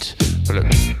feet? But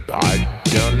I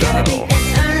don't know.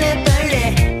 Early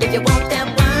birdie, if you want that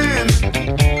worm,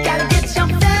 gotta get your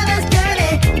feathers dirty.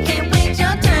 You can't wait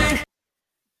your turn.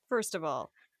 First of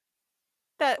all,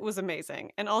 that was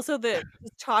amazing. And also the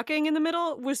talking in the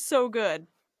middle was so good.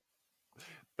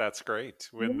 That's great.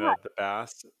 When Yeah. the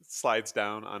bass slides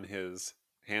down on his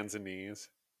hands and knees.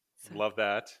 Love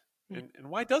that. Yeah. And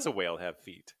why does a whale have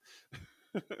feet?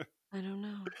 I don't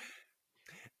know.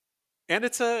 And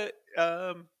it's a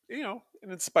an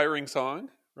inspiring song,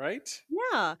 right?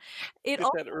 Yeah. It Get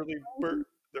also, that the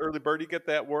early birdie get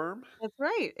that worm. that's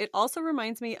right. It also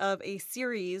reminds me of a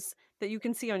series that you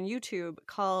can see on YouTube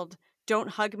called Don't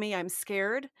Hug Me, I'm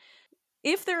Scared.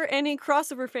 If there are any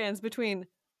crossover fans between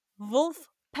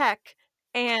Wolfpack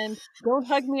and Don't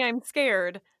Hug Me, I'm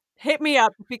Scared, hit me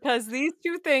up, because these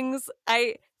two things,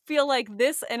 I feel like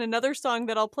this and another song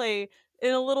that I'll play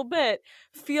in a little bit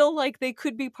feel like they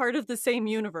could be part of the same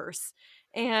universe.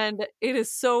 And it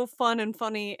is so fun and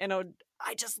funny, and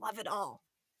I just love it all.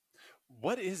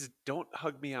 What is Don't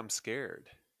Hug Me, I'm Scared?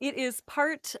 It is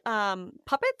part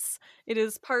puppets, it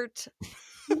is part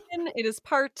human, it is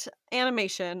part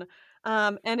animation,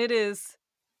 and it is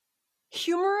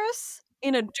humorous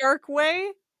in a dark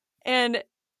way, and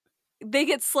they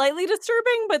get slightly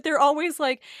disturbing, but they're always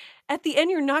like, at the end,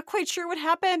 you're not quite sure what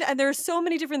happened, and there's so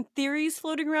many different theories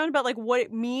floating around about like what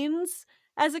it means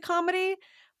as a comedy.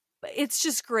 But it's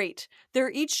just great.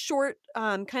 They're each short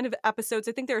kind of episodes.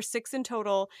 I think there are 6 in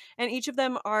total, and each of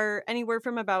them are anywhere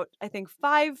from about, I think,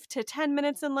 5 to 10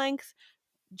 minutes in length.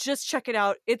 Just check it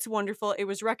out. It's wonderful. It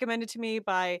was recommended to me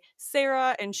by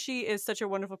Sarah, and she is such a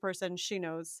wonderful person. She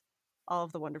knows all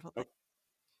of the wonderful things.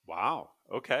 Wow.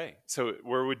 Okay. So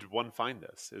where would one find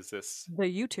this? Is this The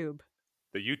YouTube.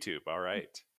 the YouTube? All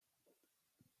right.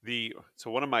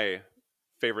 So one of my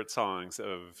favorite songs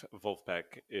of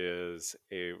Wolfpack is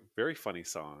a very funny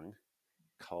song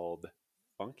called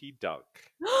Funky Duck.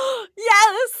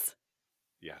 Yes!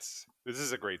 Yes. This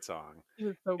is a great song It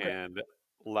was so good. and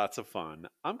lots of fun.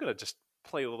 I'm going to just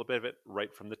play a little bit of it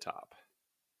right from the top.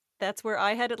 That's where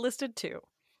I had it listed too.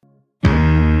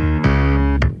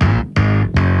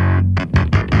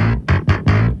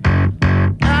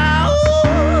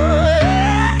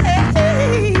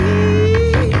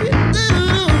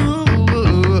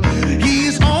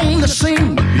 He's on the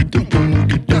scene.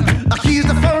 He's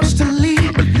the first to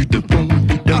leave.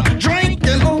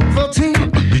 Drinking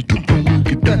Ovaltine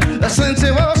since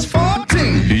he was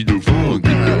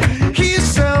 14. He's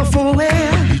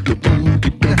self-aware.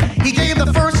 He gave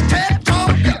the first TED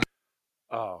talk.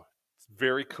 Oh, it's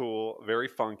very cool, very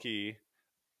funky.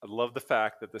 I love the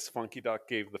fact that this Funky Duck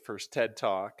gave the first TED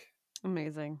Talk.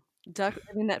 Amazing. Duck,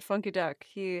 I mean, that Funky Duck,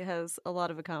 he has a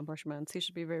lot of accomplishments. He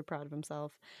should be very proud of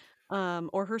himself.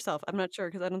 Or herself. I'm not sure,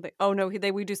 because I don't think. Oh no,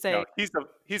 we do say No,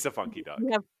 he's a Funky Duck.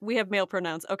 we have male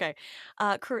pronouns. Okay,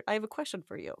 Kurt, I have a question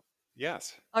for you.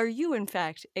 Yes. Are you in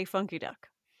fact a Funky Duck?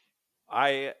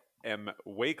 I am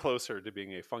way closer to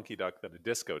being a Funky Duck than a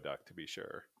Disco Duck, to be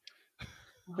sure.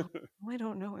 Oh, I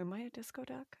don't know. Am I a disco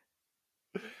duck?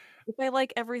 If I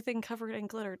like everything covered in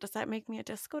glitter, does that make me a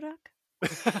disco duck?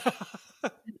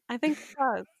 I think it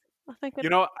does. I think it You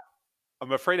know,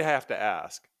 I'm afraid I have to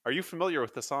ask. Are you familiar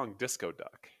with the song Disco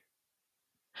Duck?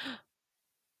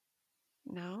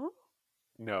 No?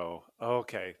 No.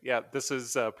 Okay. Yeah, this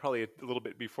is probably a little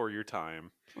bit before your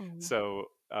time. Mm. So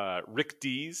Rick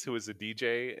Dees, who was a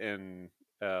DJ in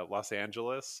Los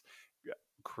Angeles,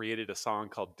 created a song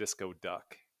called Disco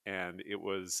Duck. And it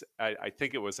was, I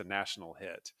think it was a national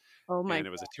hit. Oh my And it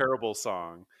was a terrible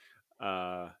song.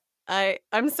 Uh,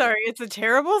 I'm sorry, it's a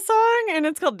terrible song and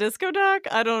it's called Disco Duck.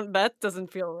 That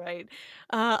doesn't feel right.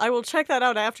 I will check that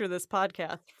out after this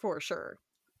podcast for sure.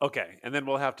 okay. And then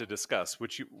we'll have to discuss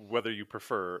whether you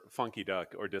prefer Funky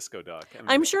Duck or Disco Duck. And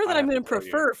I'm sure that I I'm have going to to tell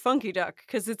you- prefer Funky Duck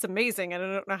because it's amazing and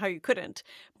I don't know how you couldn't.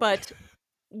 But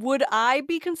would I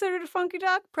be considered a Funky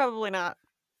Duck? Probably not.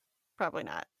 Probably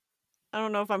not. I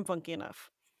don't know if I'm funky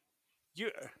enough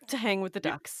You, to hang with the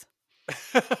ducks.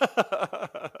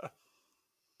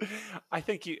 I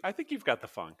think you've got the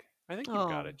funk. I think you've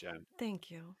got Oh. it, Jen. Thank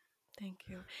you. Thank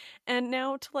you. And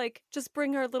now to just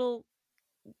bring up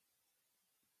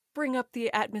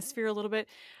the atmosphere a little bit.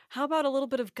 How about a little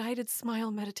bit of guided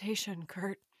smile meditation,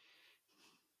 Kurt?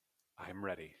 I'm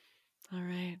ready. All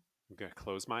right. I'm gonna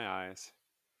close my eyes.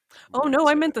 Oh no,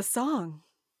 I meant the song.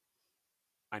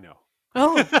 I know.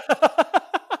 Oh.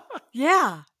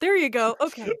 Yeah, there you go.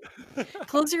 Okay.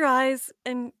 Close your eyes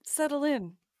and settle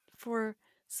in for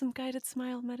some guided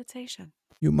smile meditation.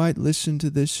 You might listen to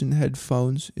this in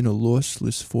headphones in a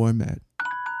lossless format.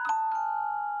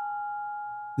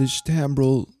 This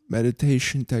timbral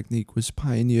meditation technique was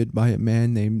pioneered by a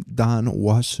man named Don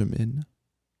Wasserman,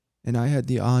 and I had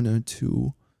the honor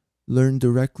to learn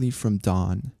directly from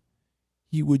Don.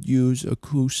 He would use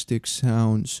acoustic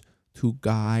sounds to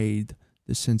guide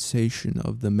the sensation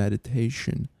of the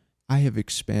meditation. I have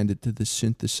expanded to the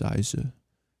synthesizer,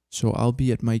 so I'll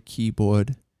be at my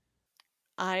keyboard.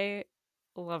 I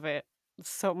love it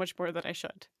so much more than I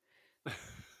should.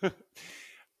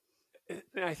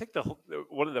 I think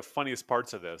one of the funniest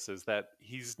parts of this is that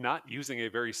he's not using a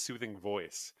very soothing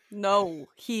voice. No,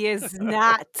 he is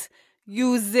not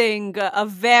using a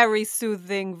very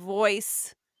soothing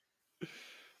voice.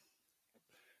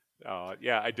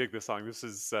 Yeah, I dig this song. This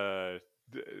is I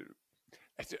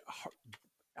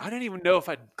don't even know if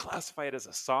I'd classify it as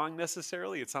a song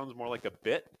necessarily. It sounds more like a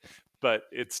bit, but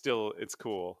it's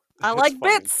cool. I It's like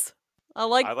funny. bits. I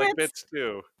like bits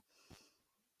too.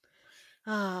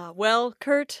 Well,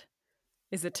 Kurt,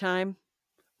 is it time?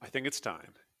 I think it's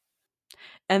time.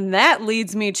 And that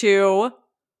leads me to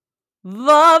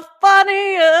the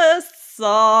funniest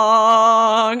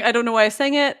song. I don't know why I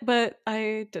sang it, but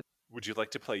I did. Would you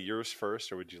like to play yours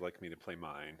first, or would you like me to play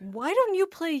mine? Why don't you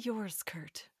play yours,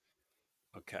 Kurt?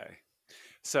 Okay.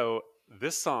 So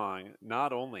this song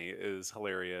not only is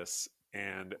hilarious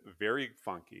and very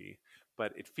funky,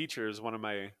 but it features one of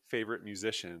my favorite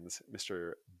musicians,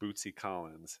 Mr. Bootsy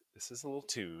Collins. This is a little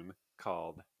tune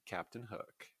called Captain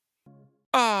Hook.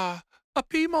 A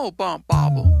P-Mo bump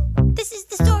bobble. This is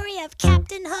the story of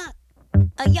Captain Hook,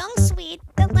 a young Swede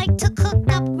that liked to cook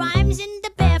up rhymes in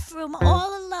the bathroom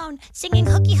all alone, singing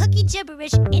hooky hooky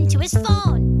gibberish into his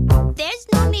phone. There's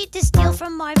no need to steal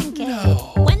from Marvin Gaye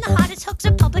when the hottest hooks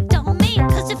are public domain.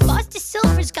 Cause if Foster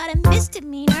Silver's got a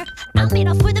misdemeanor, I'll meet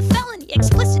off with a felony,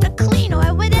 explicit or clean,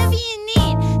 or whatever you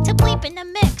need to bleep in the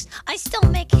mix. I still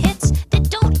make hits that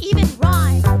don't even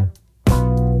rhyme,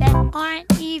 that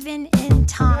aren't even in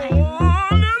time.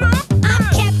 I'm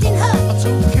Captain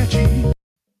Hook.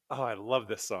 Oh, I love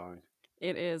this song.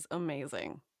 It is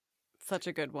amazing. Such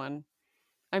a good one.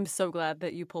 I'm so glad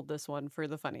that you pulled this one for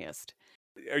the funniest.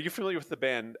 Are you familiar with the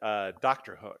band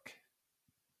Dr. Hook?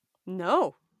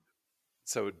 No.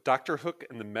 So Dr. Hook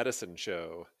and the Medicine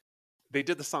Show, they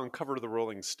did the song Cover the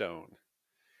Rolling Stone.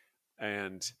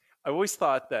 And I always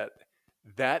thought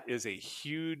that is a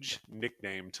huge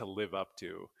nickname to live up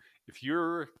to. If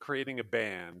you're creating a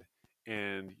band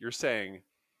and you're saying,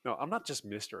 no, I'm not just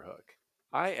Mr. Hook.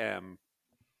 I am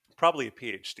probably a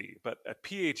PhD, but a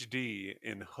PhD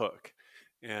in Hook.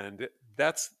 And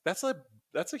that's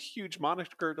a huge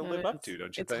moniker to live up to,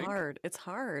 don't you think? It's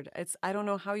hard. I don't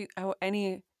know how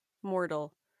any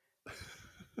mortal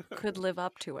could live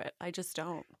up to it. I just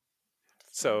don't.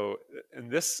 So in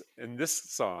this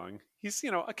song, he's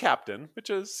a captain, which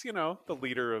is the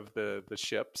leader of the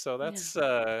ship. So that's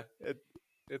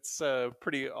it's a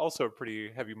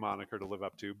pretty heavy moniker to live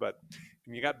up to. But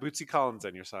when you got Bootsy Collins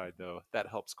on your side, though, that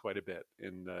helps quite a bit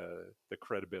in the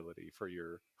credibility for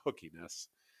your hookiness.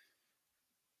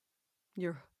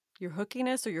 Your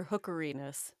hookiness or your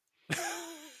hookeriness?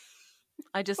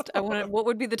 I want what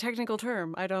would be the technical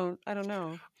term? I don't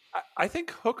know. I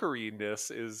think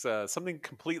hookeriness is something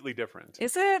completely different.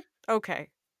 Is it? Okay.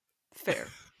 Fair.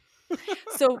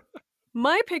 So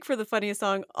My pick for the funniest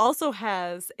song also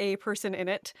has a person in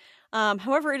it.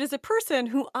 However, it is a person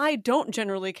who I don't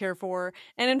generally care for.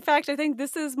 And in fact, I think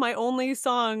this is my only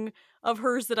song of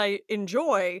hers that I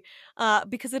enjoy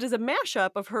because it is a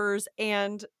mashup of hers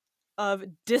and of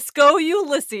Disco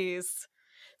Ulysses.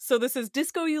 So this is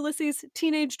Disco Ulysses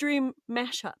Teenage Dream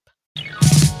mashup.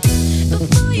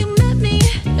 Before you met me,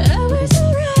 I was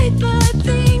alright, but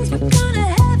things were kinda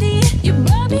heavy. You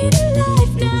brought me to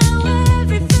life now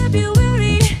every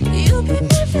February. You'll be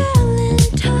my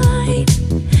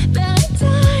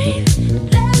Valentine.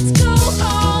 Let's go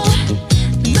all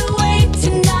the way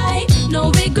tonight.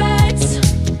 No regrets,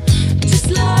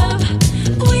 just love.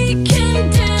 We can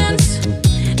dance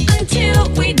until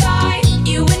we die.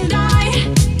 You and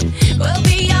I will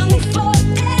be young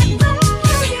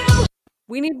forever.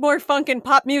 We need more funk and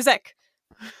pop music.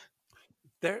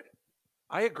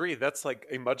 I agree. That's like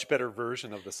a much better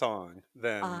version of the song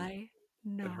than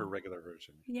know. her regular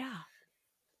version. Yeah.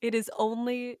 It is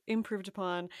only improved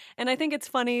upon. And I think it's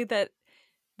funny that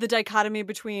the dichotomy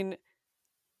between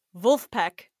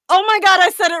Wolfpack, oh my god, I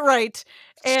said it right,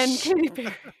 and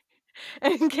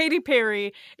Katy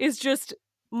Perry is just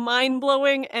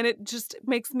mind-blowing, and it just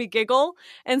makes me giggle.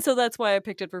 And so that's why I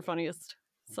picked it for funniest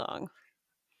song.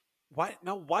 Why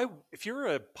if you're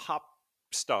a pop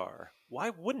star,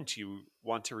 why wouldn't you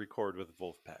want to record with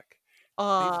Wolfpack?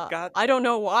 I don't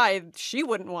know why she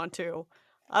wouldn't want to.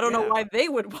 I don't know why they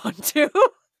would want to.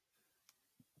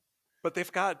 But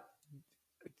they've got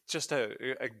just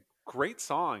a great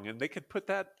song, and they could put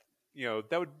that,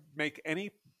 that would make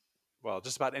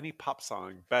just about any pop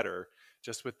song better,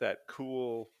 just with that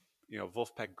cool,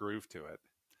 Wolfpack groove to it.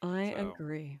 I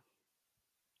agree.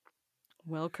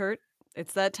 Well, Kurt,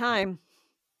 it's that time.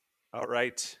 All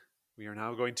right. We are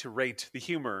now going to rate the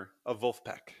humor of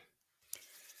Wolfpack.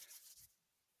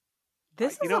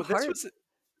 This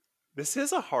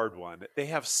is a hard one. They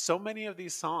have so many of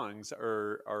these songs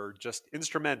are just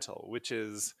instrumental, which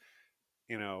is,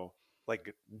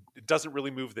 like it doesn't really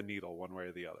move the needle one way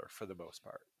or the other for the most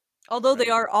part. Although they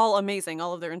are all amazing,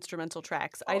 all of their instrumental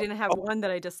tracks. I didn't have one that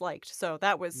I disliked, so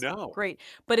that was great.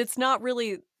 But it's not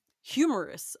really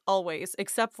humorous always,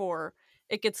 except for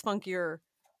it gets funkier,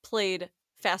 played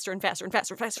faster and faster and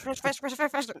faster,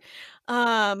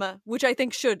 which I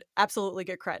think should absolutely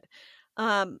get cred.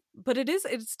 But it's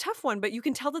a tough one, but you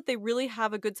can tell that they really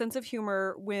have a good sense of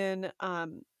humor when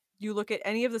you look at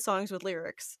any of the songs with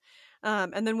lyrics.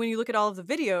 And then when you look at all of the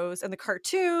videos and the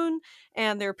cartoon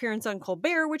and their appearance on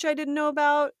Colbert, which I didn't know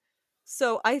about.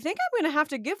 So I think I'm going to have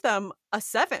to give them a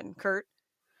 7, Kurt.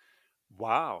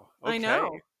 Wow. Okay. I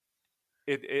know.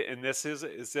 And this is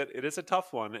it is a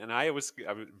tough one. And I was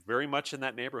very much in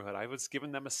that neighborhood. I was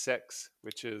giving them a 6,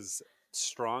 which is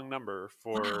strong number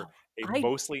for a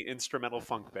mostly instrumental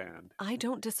funk band. I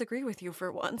don't disagree with you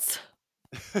for once.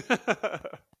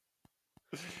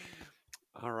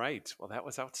 All right. Well, that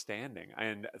was outstanding.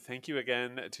 And thank you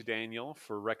again to Daniel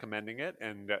for recommending it,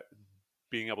 and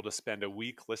being able to spend a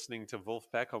week listening to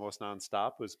Wolfpack almost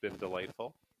nonstop has been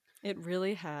delightful. It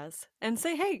really has. And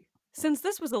say, hey, since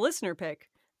this was a listener pick,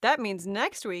 that means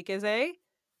next week is a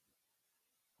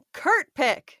Kurt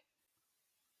pick.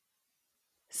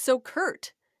 So,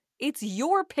 Kurt, it's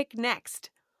your pick next.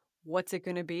 What's it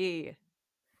going to be?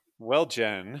 Well,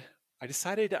 Jen, I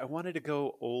decided I wanted to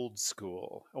go old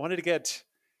school. I wanted to get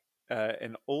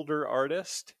an older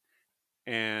artist,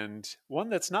 and one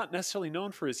that's not necessarily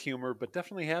known for his humor, but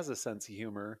definitely has a sense of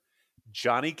humor,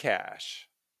 Johnny Cash.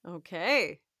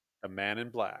 Okay. A Man in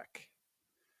Black.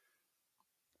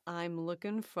 I'm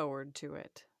looking forward to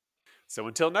it. So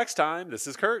until next time, this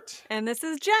is Kurt. And this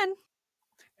is Jen.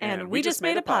 And we just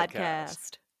made a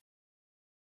podcast.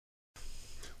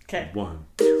 Okay. 1.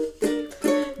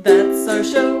 That's our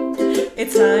show.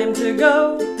 It's time to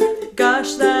go.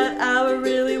 Gosh, that hour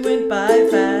really went by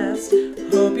fast.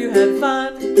 Hope you had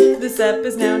fun. This ep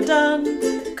is now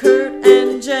done. Kurt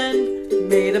and Jen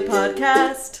made a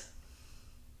podcast.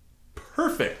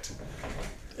 Perfect.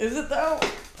 Is it though?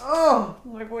 Oh,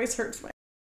 my voice hurts.